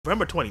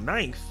November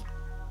 29th,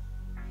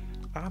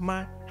 I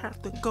might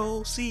have to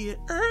go see it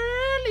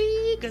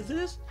early because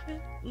this shit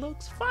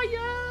looks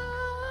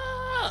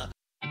fire.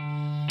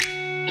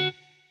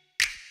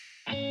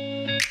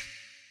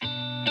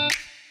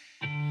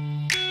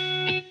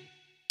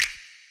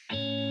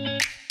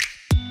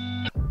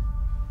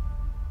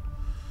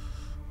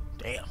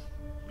 Damn,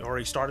 you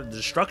already started the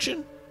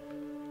destruction?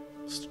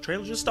 This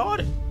trailer just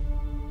started.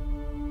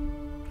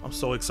 I'm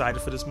so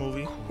excited for this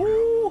movie. Woo.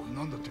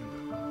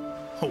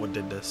 Oh, what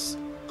did this?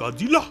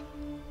 Godzilla!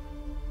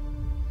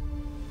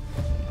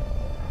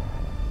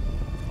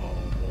 Oh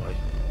boy.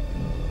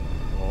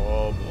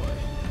 Oh boy.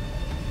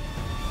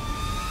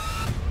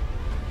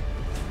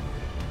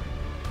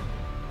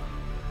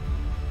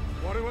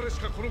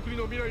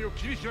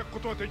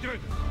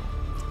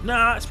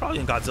 Nah, it's probably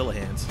in Godzilla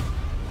hands.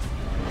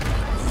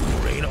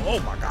 Oh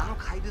my god.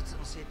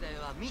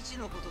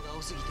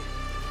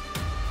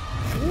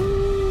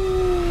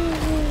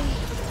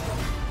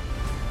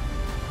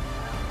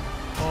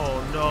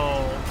 Oh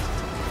no.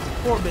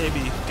 Poor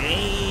baby.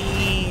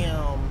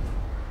 Damn.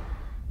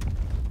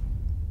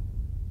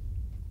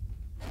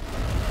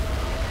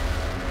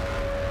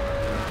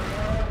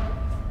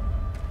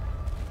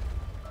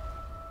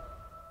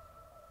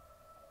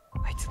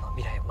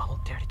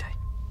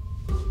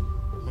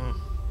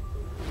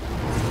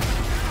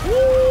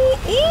 Ooh,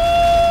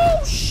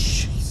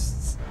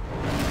 jeez.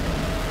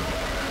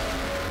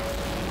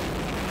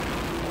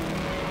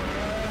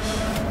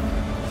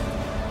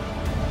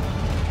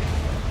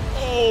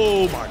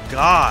 Oh my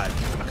god.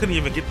 I couldn't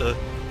even get the...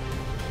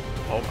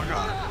 Oh my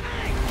god.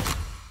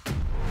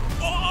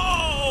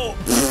 Oh!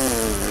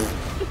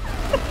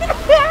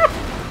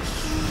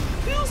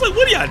 He was like,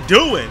 what are y'all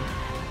doing?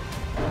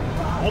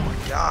 Oh my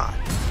god.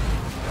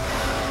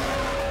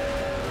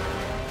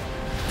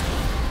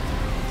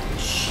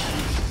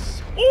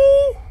 Jeez.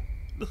 Ooh!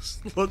 This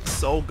looks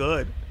so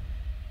good.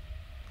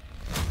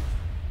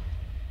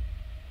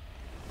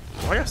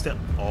 Why y'all still...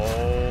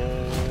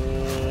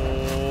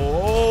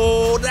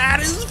 Oh, that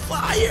is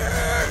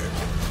fire!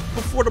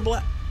 Before the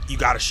black... You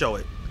gotta show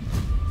it.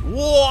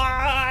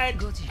 What?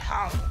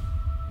 How?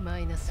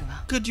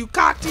 Could you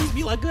cocktease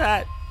me like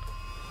that?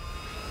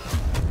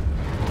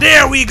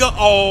 There we go.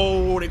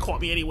 Oh, they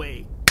caught me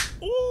anyway.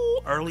 Ooh,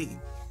 early.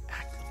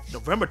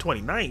 November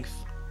 29th.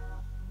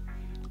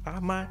 I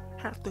might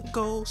have to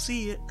go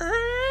see it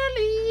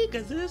early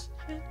because this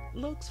shit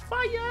looks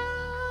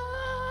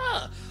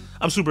fire.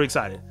 I'm super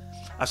excited.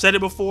 I've said it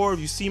before.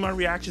 If you see my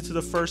reaction to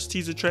the first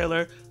teaser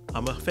trailer,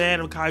 I'm a fan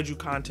of kaiju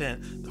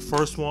content. The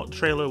first one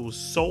trailer was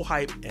so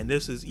hype, and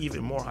this is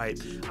even more hype.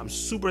 I'm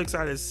super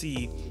excited to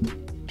see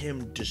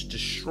him just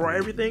destroy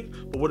everything.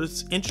 But what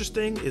is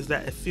interesting is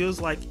that it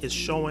feels like it's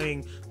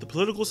showing the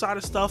political side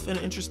of stuff in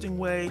an interesting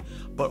way,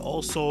 but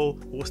also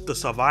what the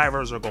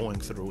survivors are going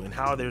through and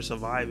how they're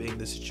surviving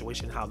the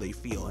situation, how they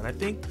feel. And I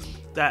think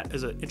that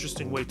is an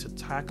interesting way to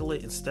tackle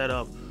it instead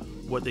of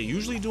what they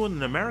usually do in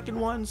the American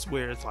ones,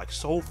 where it's like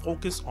so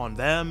focused on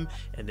them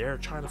and they're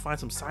trying to find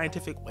some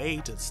scientific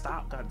way to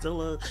stop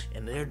Godzilla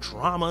and their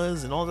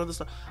dramas and all that other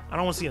stuff. I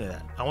don't want to see any of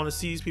that. I want to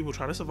see these people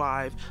try to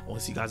survive. I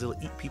want to see Godzilla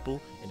eat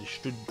people and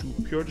just do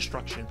pure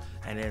destruction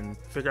and then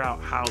figure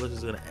out how this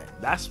is going to end.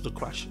 That's the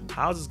question.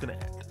 How is this going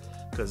to end?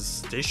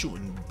 Because they're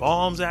shooting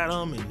bombs at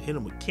him and hit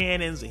him with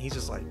cannons and he's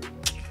just like,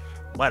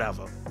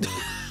 whatever.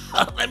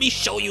 Let me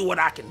show you what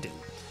I can do.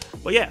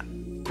 But yeah,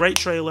 great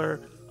trailer.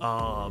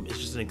 It's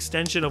just an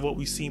extension of what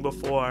we've seen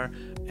before,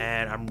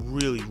 and I'm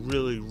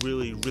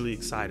really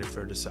excited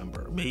for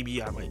December.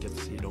 Maybe I might get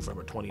to see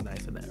November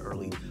 29th in that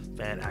early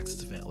fan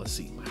access event. Let's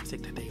see. I might have to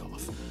take that day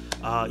off.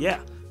 Yeah,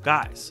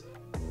 guys,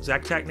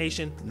 Zack Attack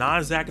Nation,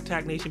 non-Zack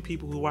Attack Nation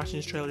people who are watching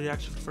this trailer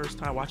reaction for the first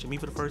time, watching me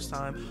for the first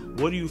time,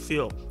 what do you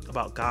feel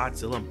about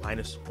Godzilla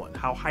Minus One?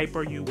 How hype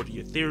are you? What are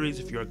your theories?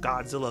 If you're a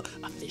Godzilla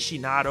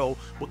aficionado,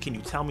 what can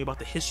you tell me about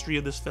the history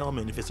of this film,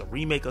 and if it's a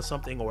remake of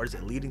something or is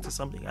it leading to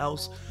something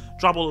else?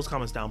 Drop all those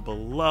comments down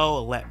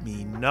below. Let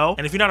me know.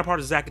 And if you're not a part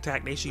of Zack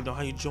Attack Nation, you know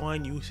how you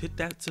join. You hit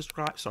that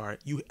subscribe. Sorry,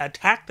 you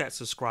attack that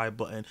subscribe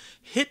button,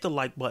 hit the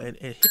like button,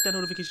 and hit that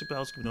notification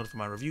bell so you can be notified for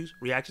my reviews,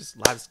 reactions,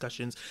 live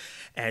discussions,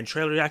 and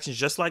trailer reactions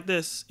just like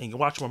this. And you can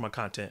watch more of my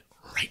content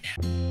right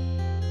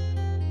now.